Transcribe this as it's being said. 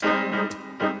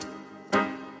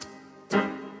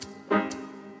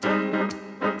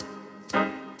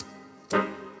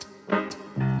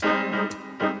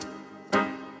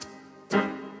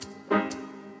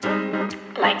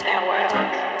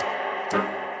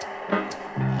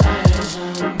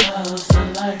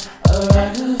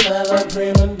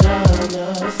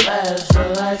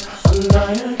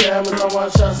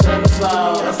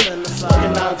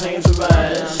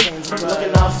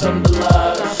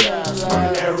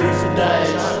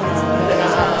days.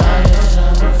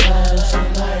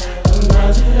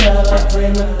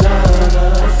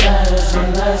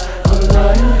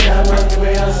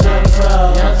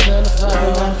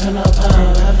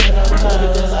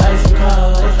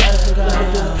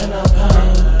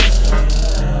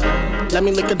 Let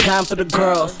me lick a dime for the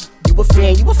girls. You a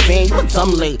fan, you a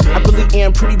dumb late. I really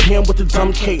am pretty damn with the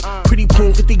dumb cake. Pretty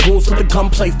poon, 50 goons with the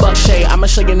gunplay. Fuck shade, I'ma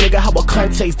show your nigga how a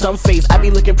cunt tastes. Dumb face, I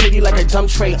be looking pretty like a dumb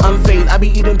tray. Unfazed, I be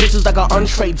eating bitches like an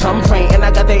entree. Dumb brain, and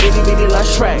I got that itty bitty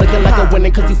lush tray. Looking like a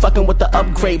winning cause you fucking with the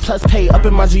upgrade. Plus pay up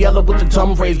in my Giella with the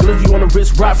dumb rays. Glizzy on the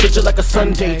wrist, ride frigid like a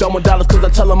Sunday. Dumb dollars cause I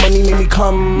tell her money make me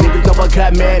come. Niggas know I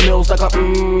got mad meals like a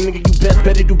nigga, you best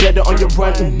better do better on your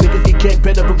run. Niggas get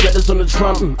better, Berettas on the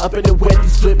drum. Up in the wet,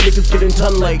 these flip niggas getting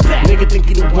done like that. Nigga think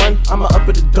he the one, I'ma up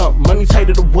at the dump. Money tight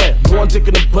to the wet, you want dick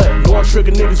in the butt. You want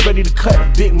trigger niggas ready to cut.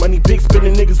 Big money, big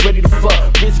spinning niggas ready to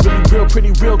fuck. This really real,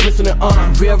 pretty real, glistening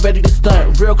real ready to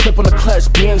stunt. Real clip on the clutch,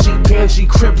 PNG,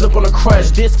 crib lip on the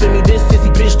crush. This for me, this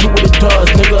sissy bitch do what it does,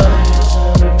 nigga.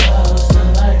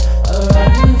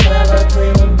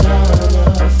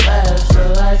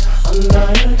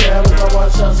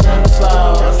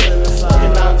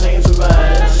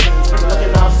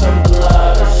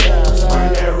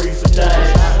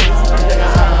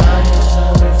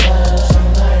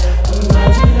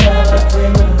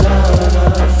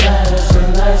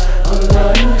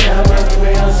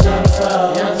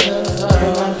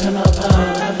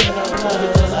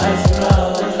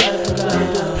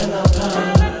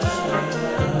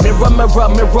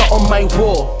 Mirror on my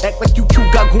wall. Act like you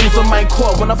cute, got goons on my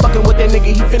core. When I'm fucking with that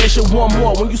nigga, he finish it one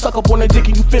more. When you suck up on a dick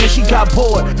and you finish, he got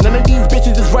bored. None of these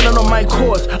bitches is running on my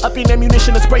course. Up in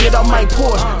ammunition and spray it on my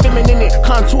Porsche. Feminine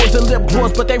contours and lip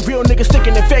gloss, but they real niggas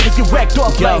sticking and faggots get whacked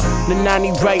off like the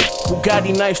 90 right,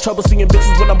 Bugatti nice. Trouble seeing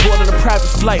bitches when I'm bored on a private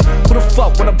flight. Who the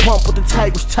fuck when I bump with the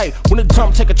tigers tight? When the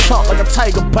dump take a chunk like a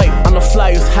tiger bite. I'm the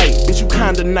flyer's height, bitch you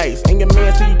kinda nice, and your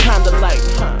man say you kinda like,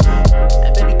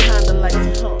 huh?